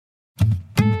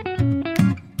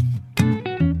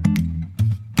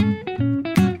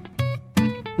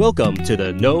Welcome to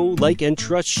the Know, Like, and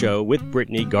Trust Show with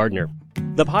Brittany Gardner,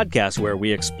 the podcast where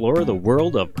we explore the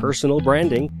world of personal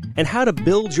branding and how to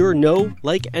build your know,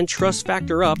 like, and trust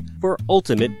factor up for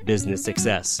ultimate business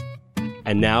success.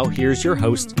 And now here's your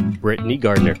host, Brittany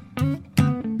Gardner.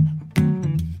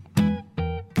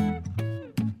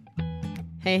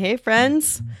 Hey,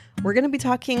 friends. We're going to be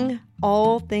talking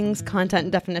all things content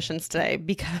and definitions today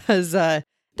because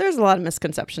there's a lot of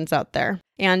misconceptions out there.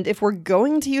 And if we're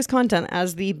going to use content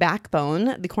as the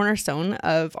backbone, the cornerstone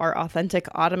of our authentic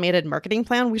automated marketing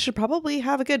plan, we should probably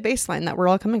have a good baseline that we're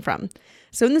all coming from.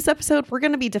 So in this episode, we're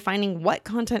going to be defining what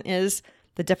content is,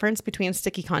 the difference between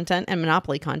sticky content and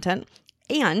monopoly content,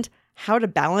 and how to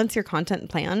balance your content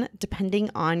plan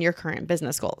depending on your current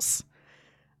business goals.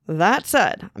 That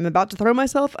said, I'm about to throw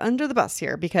myself under the bus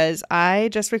here because I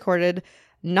just recorded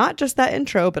not just that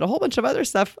intro, but a whole bunch of other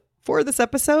stuff for this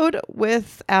episode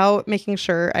without making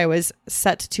sure I was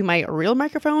set to my real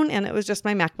microphone, and it was just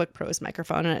my MacBook Pro's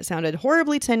microphone, and it sounded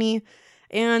horribly tinny.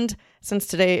 And since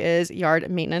today is yard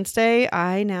maintenance day,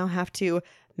 I now have to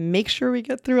make sure we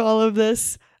get through all of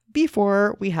this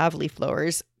before we have leaf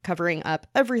blowers covering up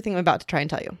everything I'm about to try and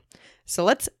tell you. So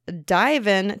let's dive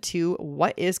into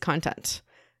what is content.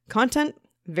 Content,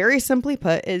 very simply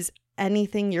put, is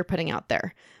anything you're putting out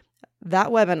there. That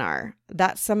webinar,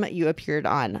 that summit you appeared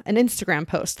on, an Instagram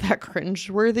post, that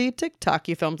cringeworthy TikTok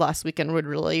you filmed last week and would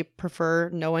really prefer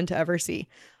no one to ever see.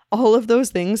 All of those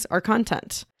things are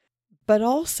content. But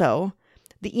also,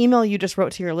 the email you just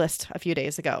wrote to your list a few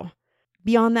days ago.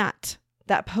 Beyond that,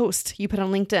 that post you put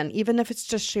on LinkedIn, even if it's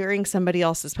just sharing somebody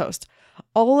else's post,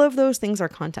 all of those things are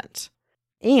content.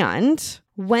 And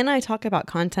when I talk about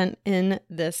content in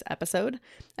this episode,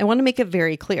 I want to make it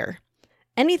very clear.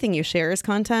 Anything you share is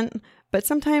content, but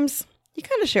sometimes you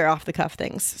kind of share off the cuff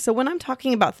things. So when I'm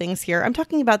talking about things here, I'm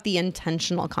talking about the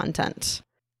intentional content.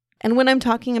 And when I'm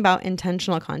talking about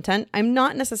intentional content, I'm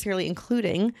not necessarily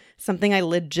including something I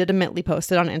legitimately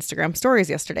posted on Instagram stories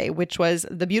yesterday, which was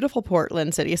the beautiful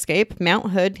Portland cityscape,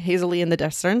 Mount Hood hazily in the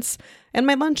distance, and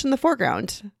my lunch in the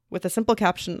foreground with a simple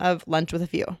caption of lunch with a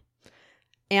view.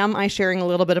 Am I sharing a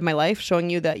little bit of my life, showing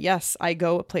you that, yes, I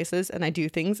go places and I do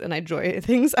things and I enjoy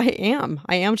things? I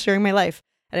am sharing my life,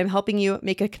 and I'm helping you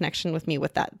make a connection with me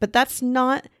with that. But that's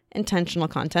not intentional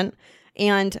content.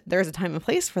 And there's a time and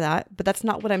place for that, but that's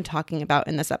not what I'm talking about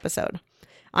in this episode.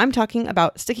 I'm talking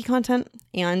about sticky content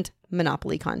and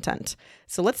monopoly content.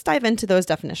 So let's dive into those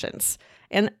definitions.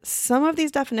 And some of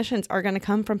these definitions are going to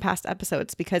come from past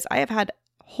episodes because I have had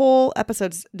whole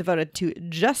episodes devoted to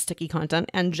just sticky content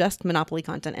and just monopoly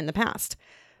content in the past.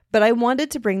 But I wanted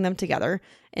to bring them together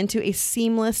into a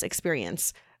seamless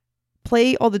experience,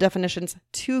 play all the definitions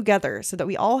together so that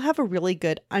we all have a really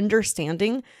good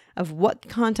understanding of what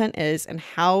content is and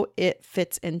how it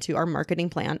fits into our marketing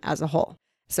plan as a whole.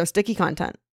 So sticky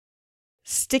content.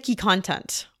 Sticky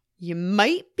content. You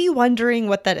might be wondering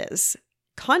what that is.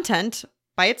 Content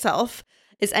by itself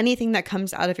is anything that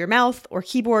comes out of your mouth or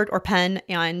keyboard or pen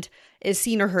and is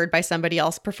seen or heard by somebody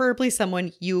else, preferably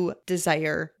someone you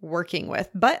desire working with,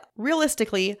 but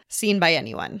realistically seen by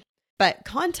anyone. But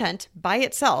content by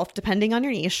itself, depending on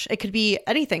your niche, it could be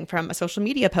anything from a social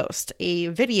media post, a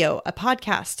video, a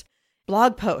podcast,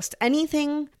 blog post,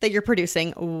 anything that you're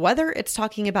producing, whether it's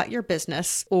talking about your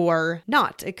business or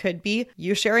not. It could be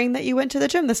you sharing that you went to the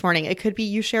gym this morning. It could be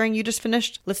you sharing you just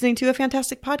finished listening to a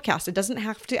fantastic podcast. It doesn't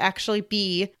have to actually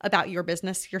be about your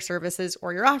business, your services,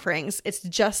 or your offerings. It's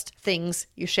just things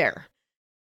you share.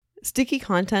 Sticky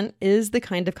content is the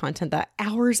kind of content that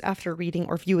hours after reading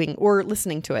or viewing or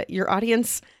listening to it, your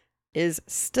audience is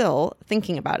still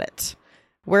thinking about it.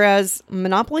 Whereas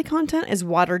monopoly content is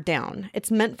watered down. It's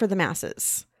meant for the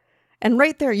masses. And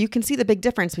right there, you can see the big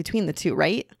difference between the two,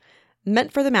 right?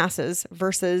 Meant for the masses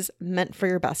versus meant for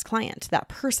your best client, that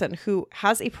person who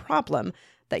has a problem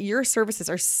that your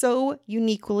services are so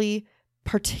uniquely,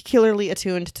 particularly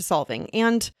attuned to solving,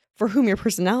 and for whom your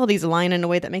personalities align in a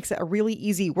way that makes it a really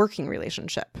easy working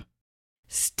relationship.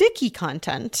 Sticky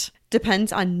content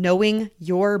depends on knowing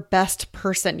your best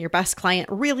person, your best client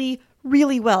really,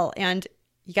 really well. And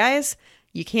you guys,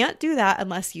 you can't do that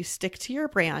unless you stick to your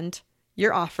brand,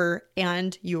 your offer,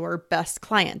 and your best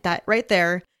client. That right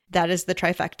there, that is the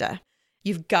trifecta.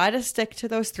 You've got to stick to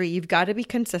those three. You've got to be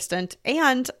consistent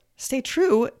and stay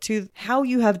true to how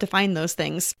you have defined those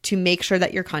things to make sure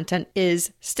that your content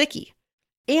is sticky.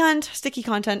 And sticky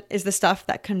content is the stuff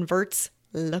that converts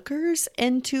lookers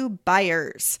into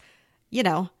buyers. You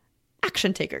know,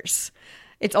 action takers.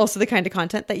 It's also the kind of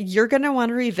content that you're going to want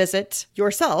to revisit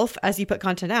yourself as you put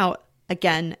content out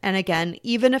again and again,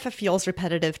 even if it feels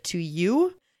repetitive to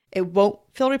you. It won't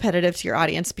feel repetitive to your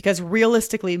audience because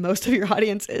realistically, most of your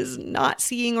audience is not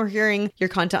seeing or hearing your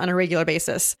content on a regular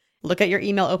basis. Look at your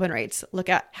email open rates. Look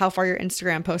at how far your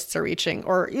Instagram posts are reaching,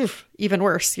 or even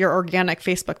worse, your organic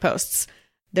Facebook posts.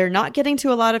 They're not getting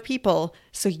to a lot of people,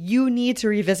 so you need to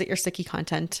revisit your sticky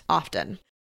content often.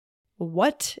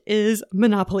 What is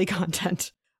monopoly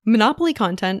content? Monopoly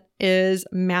content is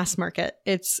mass market.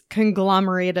 It's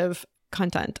conglomerative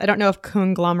content. I don't know if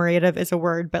conglomerative is a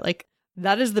word, but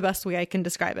that is the best way I can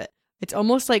describe it. It's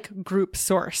almost like group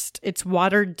sourced. It's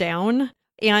watered down.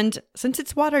 And since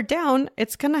it's watered down,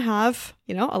 it's going to have,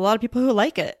 a lot of people who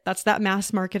like it. That's that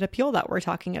mass market appeal that we're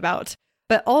talking about.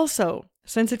 But also,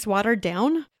 since it's watered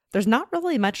down, there's not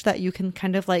really much that you can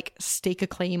kind of stake a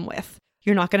claim with.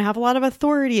 You're not going to have a lot of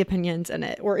authority opinions in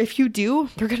it. Or if you do,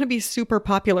 they're going to be super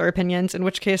popular opinions, in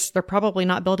which case they're probably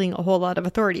not building a whole lot of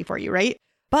authority for you, right?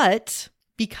 But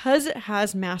because it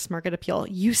has mass market appeal,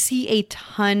 you see a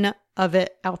ton of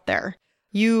it out there.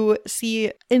 You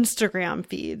see Instagram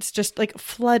feeds just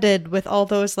flooded with all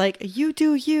those you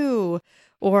do you,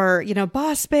 or,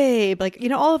 boss babe,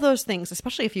 all of those things,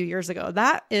 especially a few years ago.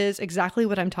 That is exactly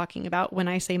what I'm talking about when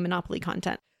I say monopoly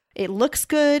content. It looks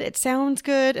good, it sounds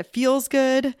good, it feels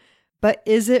good, but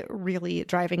is it really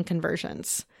driving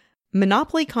conversions?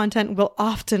 Monopoly content will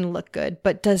often look good,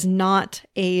 but does not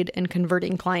aid in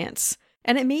converting clients.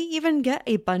 And it may even get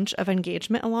a bunch of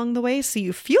engagement along the way, so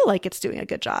you feel like it's doing a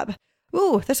good job.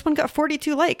 Ooh, this one got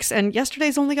 42 likes, and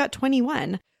yesterday's only got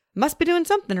 21. Must be doing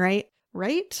something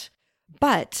right?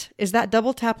 But is that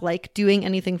double tap doing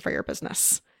anything for your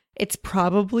business? It's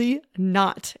probably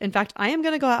not. In fact, I am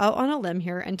going to go out on a limb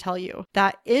here and tell you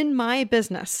that in my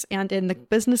business and in the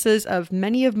businesses of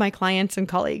many of my clients and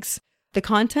colleagues, the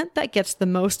content that gets the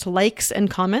most likes and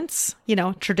comments,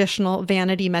 traditional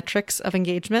vanity metrics of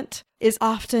engagement, is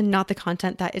often not the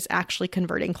content that is actually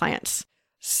converting clients.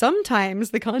 Sometimes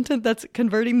the content that's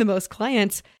converting the most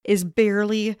clients is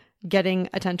barely getting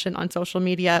attention on social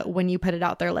media when you put it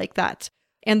out there like that.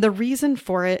 And the reason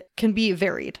for it can be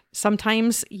varied.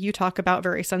 Sometimes you talk about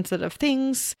very sensitive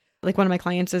things. One of my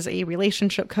clients is a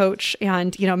relationship coach,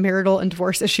 and, marital and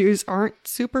divorce issues aren't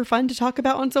super fun to talk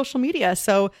about on social media.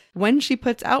 So when she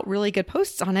puts out really good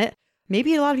posts on it,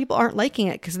 maybe a lot of people aren't liking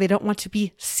it because they don't want to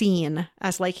be seen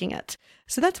as liking it.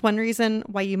 So that's one reason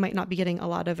why you might not be getting a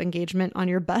lot of engagement on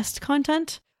your best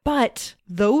content. But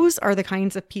those are the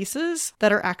kinds of pieces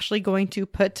that are actually going to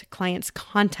put clients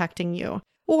contacting you.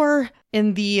 Or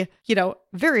in the,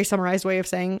 very summarized way of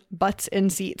saying butts in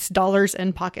seats, dollars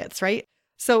in pockets, right?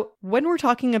 So when we're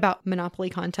talking about monopoly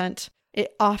content,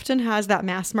 it often has that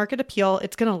mass market appeal.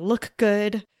 It's going to look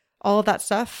good, all of that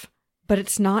stuff, but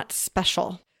it's not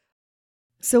special.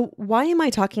 So why am I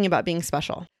talking about being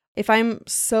special? If I'm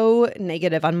so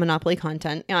negative on monopoly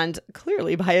content and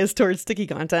clearly biased towards sticky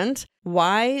content,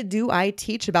 why do I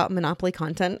teach about monopoly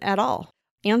content at all?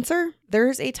 Answer: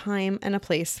 there's a time and a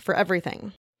place for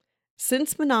everything.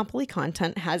 Since monopoly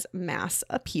content has mass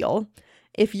appeal,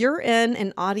 if you're in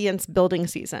an audience building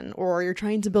season or you're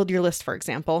trying to build your list, for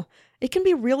example, it can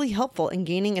be really helpful in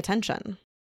gaining attention.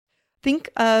 Think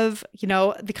of,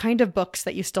 the kind of books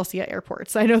that you still see at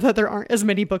airports. I know that there aren't as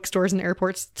many bookstores in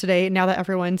airports today now that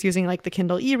everyone's using the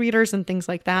Kindle e-readers and things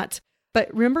like that.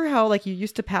 But remember how you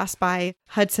used to pass by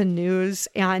Hudson News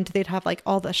and they'd have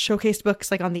all the showcase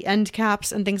books on the end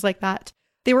caps and things like that?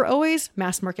 They were always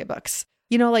mass market books.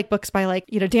 Books by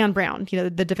Dan Brown,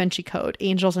 the Da Vinci Code,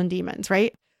 Angels and Demons,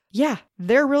 right? Yeah,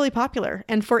 they're really popular.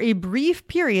 And for a brief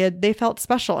period, they felt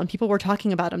special and people were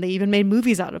talking about them. They even made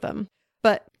movies out of them.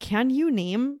 But can you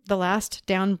name the last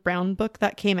Dan Brown book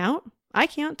that came out? I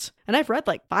can't. And I've read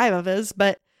 5 of his,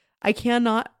 but I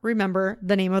cannot remember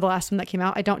the name of the last one that came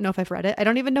out. I don't know if I've read it. I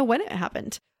don't even know when it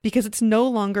happened because it's no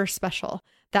longer special.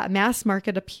 That mass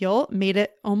market appeal made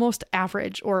it almost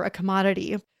average or a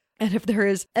commodity. And if there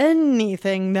is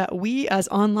anything that we as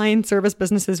online service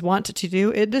businesses want to do,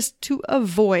 it is to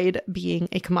avoid being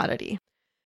a commodity.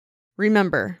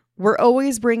 Remember, we're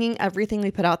always bringing everything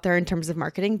we put out there in terms of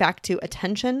marketing back to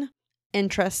attention,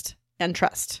 interest, and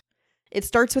trust. It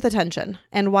starts with attention.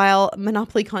 And while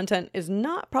monopoly content is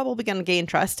not probably going to gain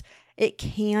trust, it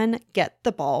can get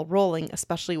the ball rolling,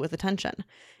 especially with attention.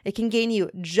 It can gain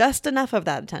you just enough of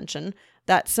that attention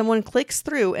that someone clicks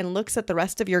through and looks at the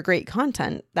rest of your great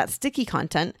content, that sticky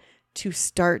content, to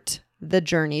start the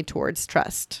journey towards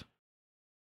trust.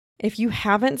 If you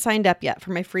haven't signed up yet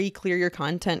for my free Clear Your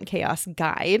Content Chaos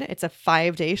guide, it's a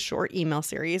 5-day short email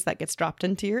series that gets dropped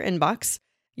into your inbox.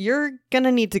 You're going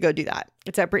to need to go do that.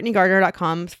 It's at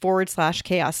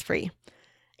BrittanyGardner.com/chaos free.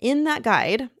 In that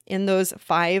guide, in those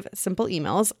 5 simple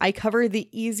emails, I cover the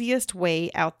easiest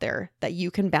way out there that you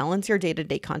can balance your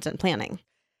day-to-day content planning.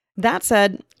 That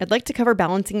said, I'd like to cover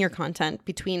balancing your content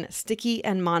between sticky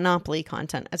and Monopoly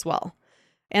content as well.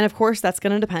 And of course, that's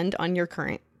going to depend on your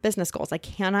current business goals. I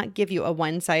cannot give you a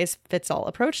one-size-fits-all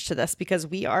approach to this because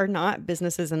we are not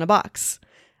businesses in a box.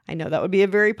 I know that would be a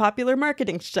very popular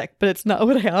marketing shtick, but it's not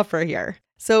what I offer here.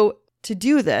 So to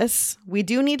do this, we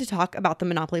do need to talk about the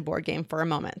Monopoly board game for a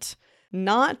moment.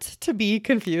 Not to be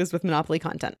confused with Monopoly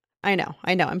content. I know.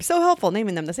 I'm so helpful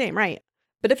naming them the same, right?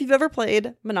 But if you've ever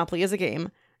played Monopoly as a game,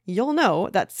 you'll know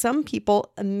that some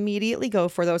people immediately go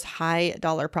for those high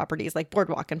dollar properties like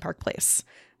Boardwalk and Park Place.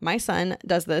 My son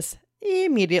does this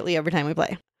immediately every time we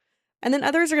play. And then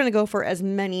others are going to go for as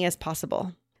many as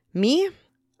possible. Me,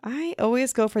 I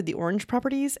always go for the orange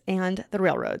properties and the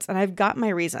railroads, and I've got my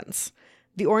reasons.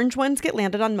 The orange ones get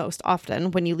landed on most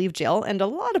often when you leave jail, and a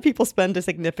lot of people spend a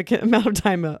significant amount of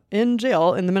time in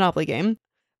jail in the Monopoly game.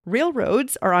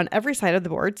 Railroads are on every side of the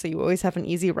board, so you always have an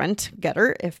easy rent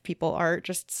getter if people are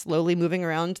just slowly moving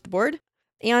around the board.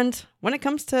 And when it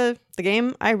comes to the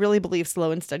game, I really believe slow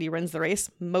and steady runs the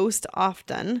race most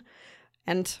often.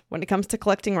 And when it comes to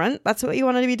collecting rent, that's what you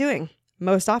want to be doing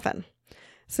most often.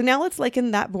 So now let's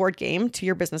liken that board game to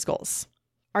your business goals.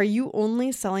 Are you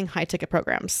only selling high-ticket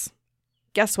programs?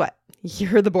 Guess what?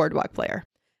 You're the Boardwalk player.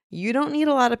 You don't need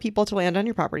a lot of people to land on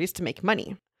your properties to make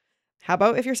money. How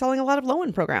about if you're selling a lot of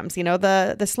low-end programs,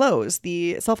 the slows,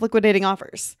 the self-liquidating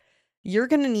offers? You're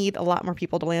going to need a lot more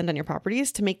people to land on your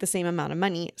properties to make the same amount of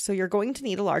money, so you're going to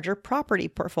need a larger property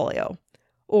portfolio,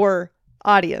 or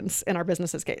audience in our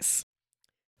business's case.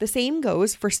 The same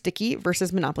goes for sticky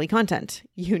versus Monopoly content.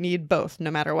 You need both,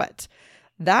 no matter what.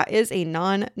 That is a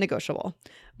non-negotiable.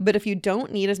 But if you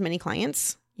don't need as many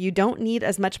clients, you don't need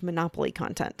as much Monopoly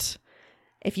content.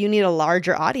 If you need a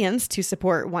larger audience to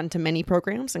support one-to-many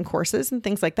programs and courses and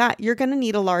things like that, you're going to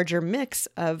need a larger mix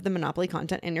of the Monopoly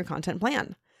content in your content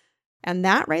plan. And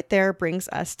that right there brings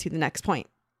us to the next point.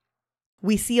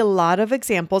 We see a lot of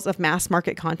examples of mass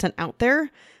market content out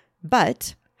there,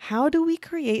 but how do we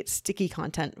create sticky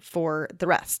content for the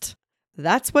rest?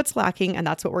 That's what's lacking, and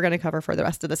that's what we're going to cover for the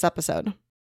rest of this episode.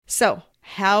 So,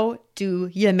 how do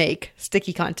you make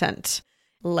sticky content?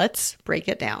 Let's break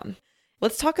it down.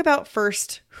 Let's talk about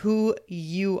first who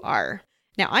you are.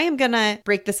 Now, I am going to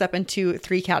break this up into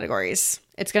 3 categories.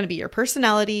 It's going to be your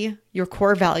personality, your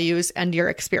core values, and your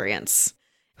experience.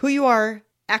 Who you are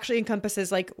actually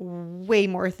encompasses way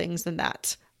more things than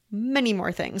that. Many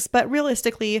more things. But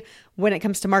realistically, when it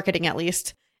comes to marketing at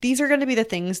least, these are going to be the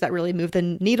things that really move the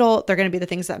needle. They're going to be the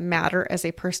things that matter as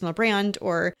a personal brand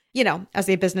or, as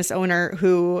a business owner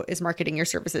who is marketing your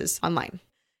services online.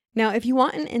 Now, if you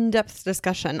want an in-depth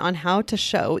discussion on how to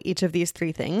show each of these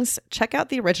 3 things, check out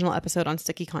the original episode on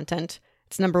sticky content.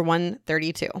 It's number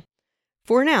 132.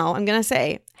 For now, I'm going to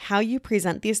say how you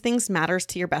present these things matters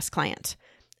to your best client.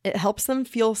 It helps them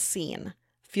feel seen,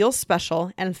 feel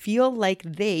special, and feel like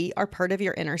they are part of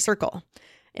your inner circle.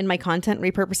 In my content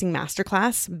repurposing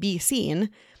masterclass, Be Seen,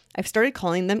 I've started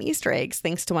calling them Easter eggs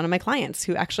thanks to one of my clients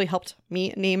who actually helped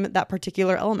me name that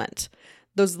particular element.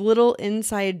 Those little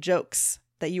inside jokes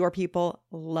that your people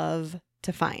love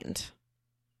to find.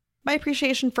 My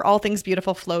appreciation for all things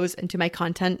beautiful flows into my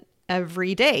content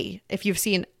every day. If you've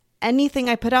seen anything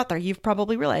I put out there, you've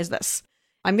probably realized this.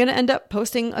 I'm going to end up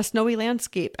posting a snowy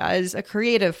landscape as a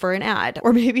creative for an ad,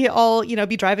 or maybe I'll,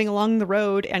 be driving along the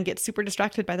road and get super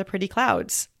distracted by the pretty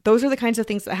clouds. Those are the kinds of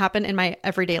things that happen in my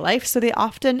everyday life. So they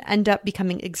often end up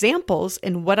becoming examples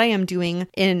in what I am doing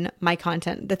in my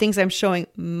content. The things I'm showing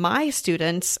my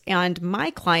students and my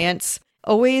clients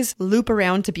always loop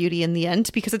around to beauty in the end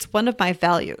because it's one of my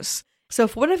values. So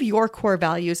if one of your core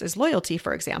values is loyalty,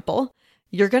 for example,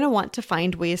 you're going to want to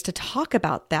find ways to talk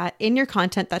about that in your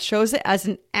content that shows it as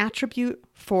an attribute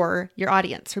for your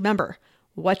audience. Remember,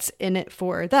 what's in it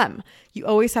for them? You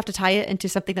always have to tie it into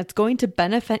something that's going to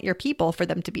benefit your people for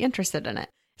them to be interested in it.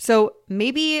 So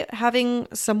maybe having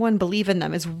someone believe in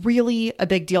them is really a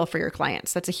big deal for your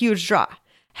clients. That's a huge draw.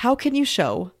 How can you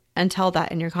show and tell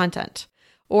that in your content?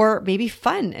 Or maybe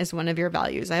fun is one of your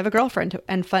values. I have a girlfriend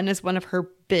and fun is one of her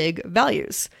big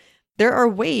values. There are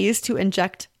ways to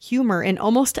inject humor in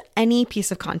almost any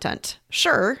piece of content.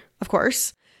 Sure, of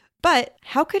course, but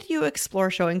how could you explore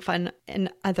showing fun in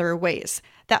other ways?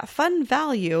 That fun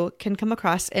value can come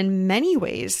across in many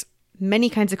ways, many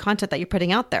kinds of content that you're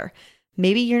putting out there.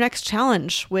 Maybe your next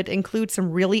challenge would include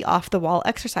some really off-the-wall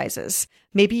exercises.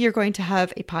 Maybe you're going to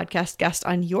have a podcast guest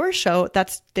on your show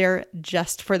that's there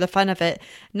just for the fun of it,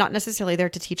 not necessarily there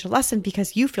to teach a lesson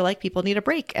because you feel like people need a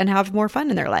break and have more fun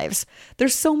in their lives.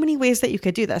 There's so many ways that you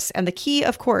could do this. And the key,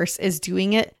 of course, is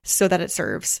doing it so that it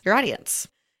serves your audience.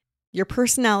 Your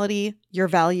personality, your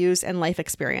values, and life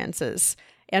experiences,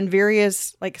 and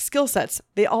various skill sets,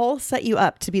 they all set you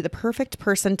up to be the perfect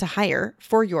person to hire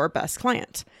for your best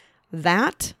client.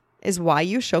 That is why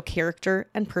you show character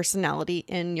and personality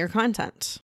in your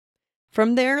content.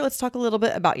 From there, let's talk a little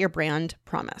bit about your brand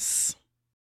promise.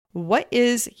 What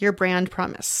is your brand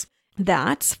promise?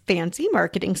 That's fancy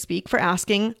marketing speak for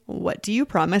asking, what do you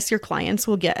promise your clients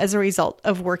will get as a result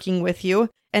of working with you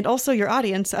and also your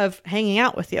audience of hanging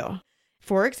out with you?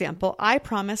 For example, I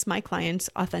promise my clients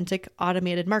authentic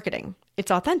automated marketing.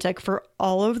 It's authentic for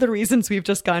all of the reasons we've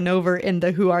just gone over in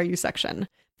the Who Are You section.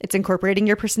 It's incorporating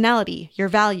your personality, your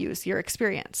values, your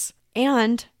experience.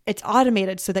 And it's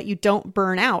automated so that you don't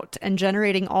burn out and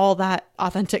generating all that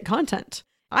authentic content.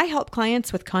 I help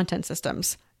clients with content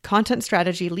systems, content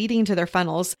strategy leading to their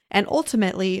funnels, and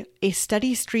ultimately a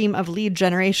steady stream of lead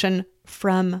generation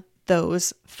from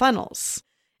those funnels.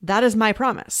 That is my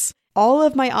promise. All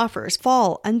of my offers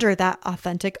fall under that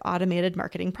authentic automated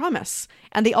marketing promise,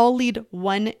 and they all lead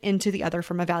one into the other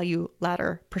from a value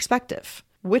ladder perspective,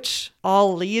 which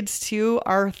all leads to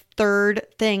our third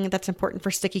thing that's important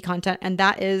for sticky content, and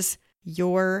that is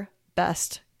your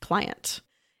best client.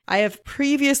 I have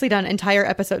previously done entire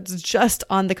episodes just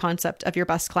on the concept of your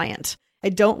best client. I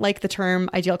don't like the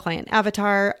term ideal client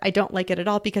avatar. I don't like it at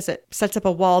all because it sets up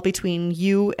a wall between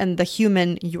you and the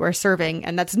human you are serving,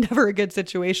 and that's never a good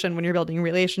situation when you're building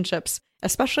relationships,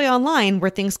 especially online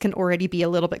where things can already be a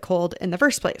little bit cold in the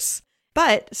first place.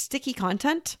 But sticky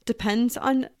content depends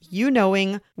on you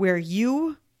knowing where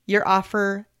you, your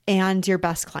offer, and your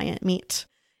best client meet.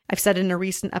 I've said in a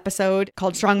recent episode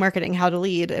called Strong Marketing, How to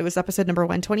Lead, it was episode number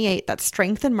 128, that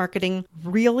strength in marketing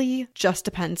really just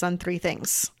depends on three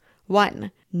things.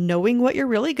 1, knowing what you're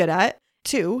really good at.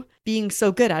 2, being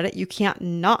so good at it you can't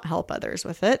not help others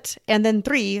with it. And then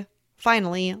 3,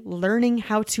 finally, learning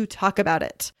how to talk about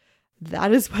it.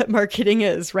 That is what marketing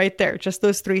is right there, just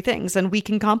those three things. And we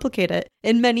can complicate it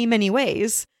in many, many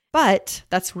ways, but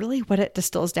that's really what it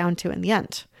distills down to in the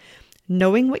end.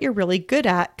 Knowing what you're really good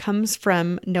at comes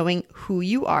from knowing who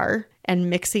you are and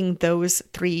mixing those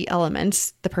three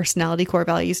elements, the personality, core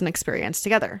values, and experience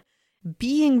together.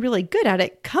 Being really good at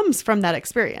it comes from that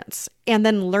experience. And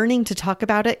then learning to talk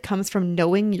about it comes from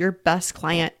knowing your best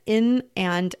client in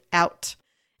and out.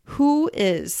 Who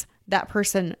is that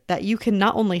person that you can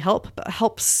not only help, but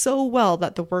help so well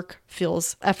that the work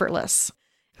feels effortless?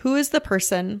 Who is the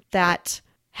person that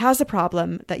has a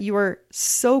problem that you are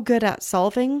so good at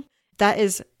solving that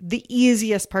is the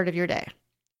easiest part of your day?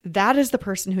 That is the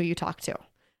person who you talk to.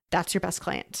 That's your best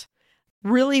client.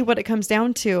 Really, what it comes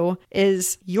down to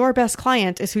is your best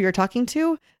client is who you're talking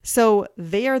to. So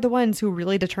they are the ones who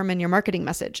really determine your marketing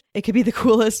message. It could be the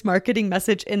coolest marketing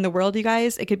message in the world, you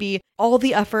guys. It could be all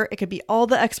the effort. It could be all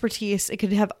the expertise. It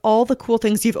could have all the cool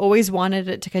things you've always wanted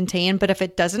it to contain. But if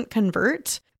it doesn't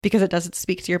convert because it doesn't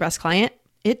speak to your best client,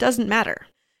 it doesn't matter.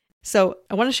 So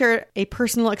I want to share a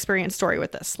personal experience story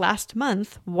with this. Last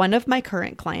month, one of my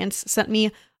current clients sent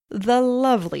me the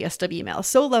loveliest of emails.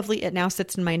 So lovely, it now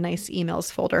sits in my nice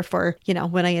emails folder for,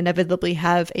 when I inevitably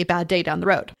have a bad day down the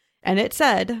road. And it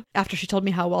said, after she told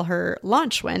me how well her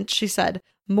launch went, she said,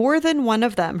 more than one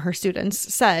of them, her students,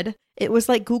 said, it was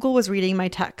like Google was reading my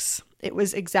texts. It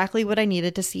was exactly what I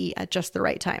needed to see at just the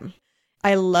right time.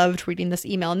 I loved reading this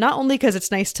email, not only because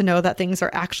it's nice to know that things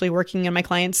are actually working and my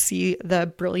clients see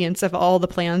the brilliance of all the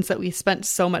plans that we spent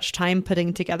so much time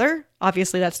putting together.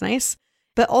 Obviously, that's nice.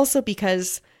 But also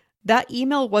because that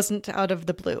email wasn't out of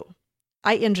the blue.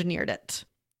 I engineered it.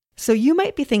 So you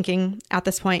might be thinking at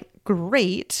this point,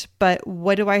 great, but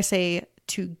what do I say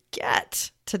to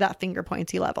get to that finger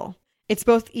pointy level? It's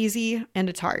both easy and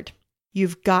it's hard.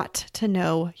 You've got to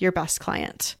know your best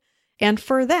client. And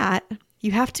for that,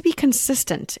 you have to be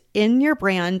consistent in your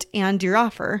brand and your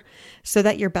offer so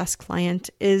that your best client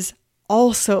is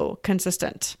also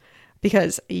consistent.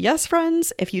 Because yes,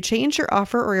 friends, if you change your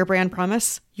offer or your brand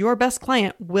promise, your best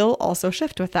client will also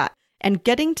shift with that. And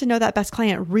getting to know that best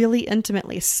client really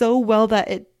intimately, so well that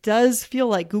it does feel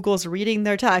like Google's reading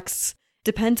their texts,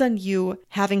 depends on you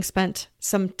having spent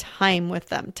some time with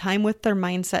them, time with their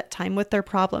mindset, time with their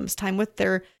problems, time with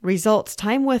their results,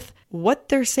 time with what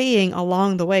they're saying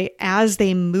along the way as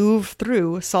they move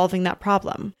through solving that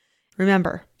problem.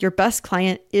 Remember, your best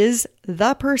client is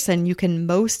the person you can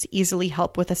most easily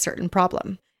help with a certain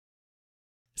problem.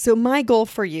 So my goal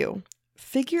for you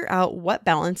figure out what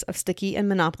balance of sticky and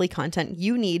monopoly content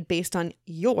you need based on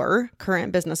your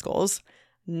current business goals,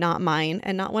 not mine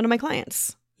and not one of my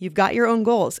clients. You've got your own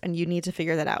goals and you need to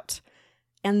figure that out.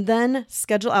 And then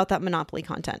schedule out that monopoly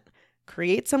content.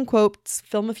 Create some quotes,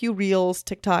 film a few reels,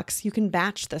 TikToks. You can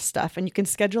batch this stuff and you can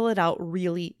schedule it out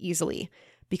really easily.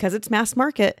 Because it's mass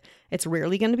market, it's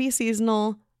rarely going to be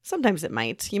seasonal. Sometimes it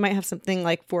might. You might have something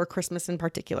like for Christmas in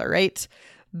particular, right?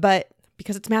 But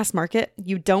because it's mass market,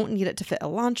 you don't need it to fit a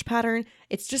launch pattern.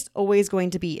 It's just always going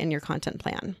to be in your content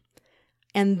plan.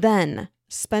 And then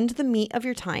spend the meat of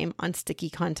your time on sticky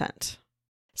content.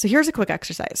 So here's a quick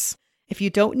exercise. If you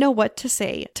don't know what to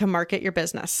say to market your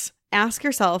business, ask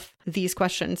yourself these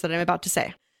questions that I'm about to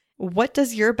say. What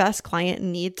does your best client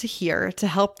need to hear to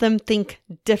help them think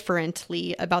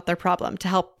differently about their problem, to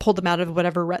help pull them out of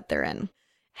whatever rut they're in?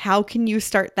 How can you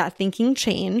start that thinking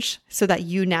change so that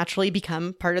you naturally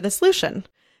become part of the solution?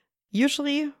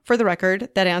 Usually, for the record,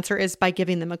 that answer is by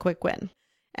giving them a quick win.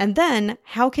 And then,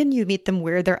 how can you meet them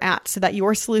where they're at so that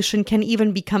your solution can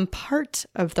even become part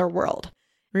of their world?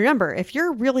 Remember, if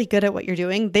you're really good at what you're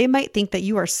doing, they might think that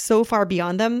you are so far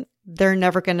beyond them, they're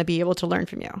never going to be able to learn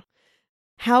from you.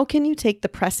 How can you take the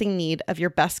pressing need of your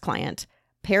best client,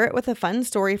 pair it with a fun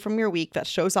story from your week that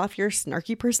shows off your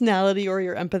snarky personality or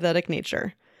your empathetic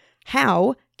nature?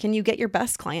 How can you get your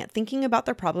best client thinking about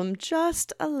their problem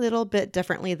just a little bit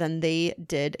differently than they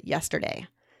did yesterday?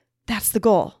 That's the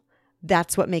goal.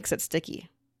 That's what makes it sticky.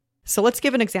 So let's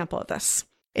give an example of this.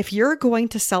 If you're going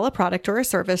to sell a product or a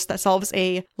service that solves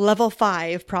a level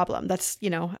 5 problem, that's,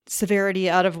 severity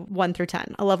out of 1 through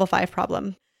 10, a level 5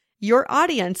 problem, your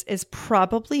audience is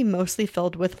probably mostly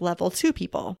filled with level 2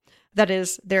 people. That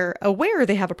is, they're aware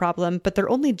they have a problem, but they're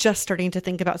only just starting to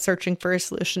think about searching for a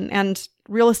solution. And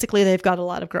realistically, they've got a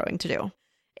lot of growing to do.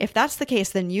 If that's the case,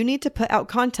 then you need to put out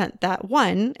content that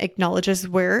 1, acknowledges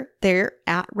where they're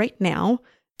at right now,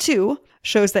 2,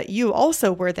 shows that you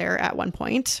also were there at one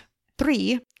point,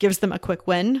 3, gives them a quick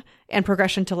win and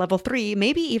progression to level 3,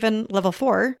 maybe even level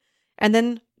 4. And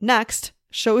then next,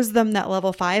 shows them that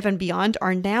level 5 and beyond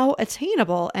are now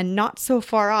attainable and not so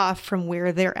far off from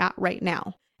where they're at right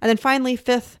now. And then finally,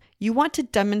 5th, you want to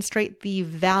demonstrate the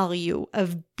value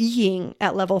of being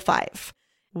at level 5.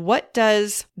 What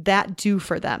does that do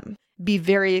for them? Be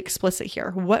very explicit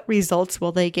here. What results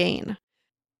will they gain?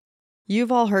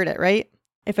 You've all heard it, right?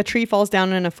 If a tree falls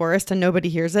down in a forest and nobody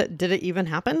hears it, did it even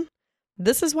happen?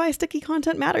 This is why sticky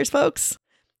content matters, folks.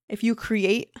 If you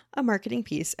create a marketing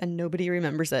piece and nobody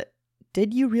remembers it,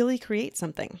 did you really create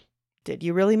something? Did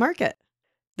you really market?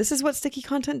 This is what sticky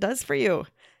content does for you.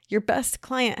 Your best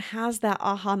client has that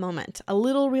aha moment, a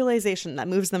little realization that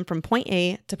moves them from point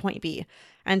A to point B.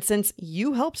 And since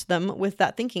you helped them with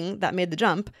that thinking that made the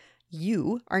jump,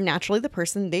 you are naturally the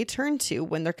person they turn to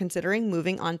when they're considering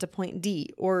moving on to point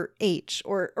D or H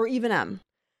or even M.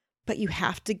 But you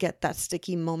have to get that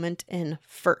sticky moment in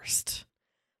first.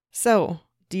 So,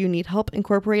 do you need help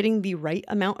incorporating the right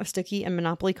amount of sticky and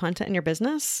monopoly content in your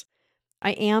business?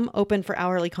 I am open for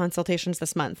hourly consultations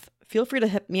this month. Feel free to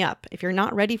hit me up. If you're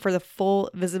not ready for the full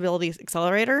Visibility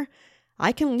Accelerator,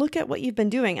 I can look at what you've been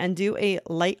doing and do a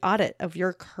light audit of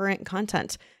your current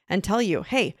content and tell you,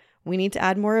 hey, we need to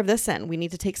add more of this in. We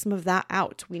need to take some of that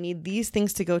out. We need these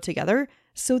things to go together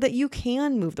so that you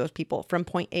can move those people from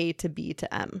point A to B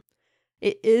to M.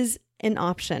 It is an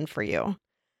option for you.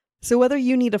 So whether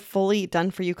you need a fully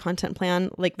done for you content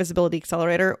plan like Visibility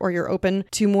Accelerator or you're open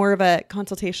to more of a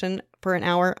consultation for an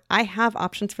hour, I have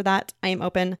options for that. I am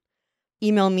open.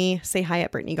 Email me, say hi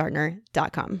at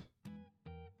BrittanyGardner.com.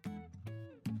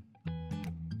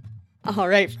 All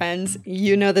right, friends,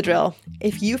 you know the drill.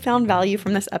 If you found value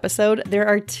from this episode, there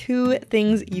are 2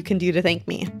 things you can do to thank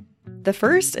me. The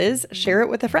first is share it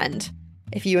with a friend.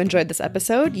 If you enjoyed this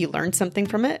episode, you learned something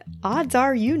from it, odds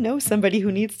are you know somebody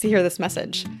who needs to hear this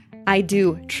message. I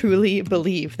do truly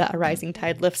believe that a rising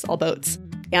tide lifts all boats.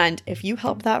 And if you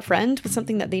help that friend with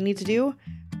something that they need to do,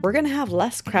 we're going to have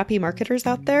less crappy marketers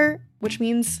out there, which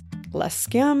means less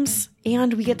scams,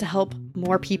 and we get to help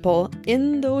more people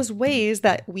in those ways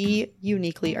that we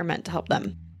uniquely are meant to help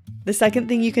them. The second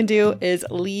thing you can do is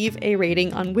leave a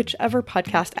rating on whichever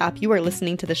podcast app you are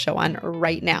listening to the show on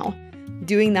right now.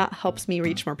 Doing that helps me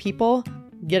reach more people,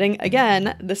 getting,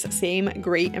 again, this same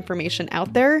great information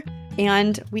out there,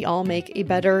 and we all make a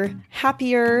better,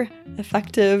 happier,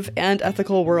 effective, and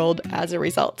ethical world as a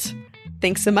result.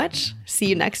 Thanks so much. See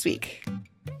you next week.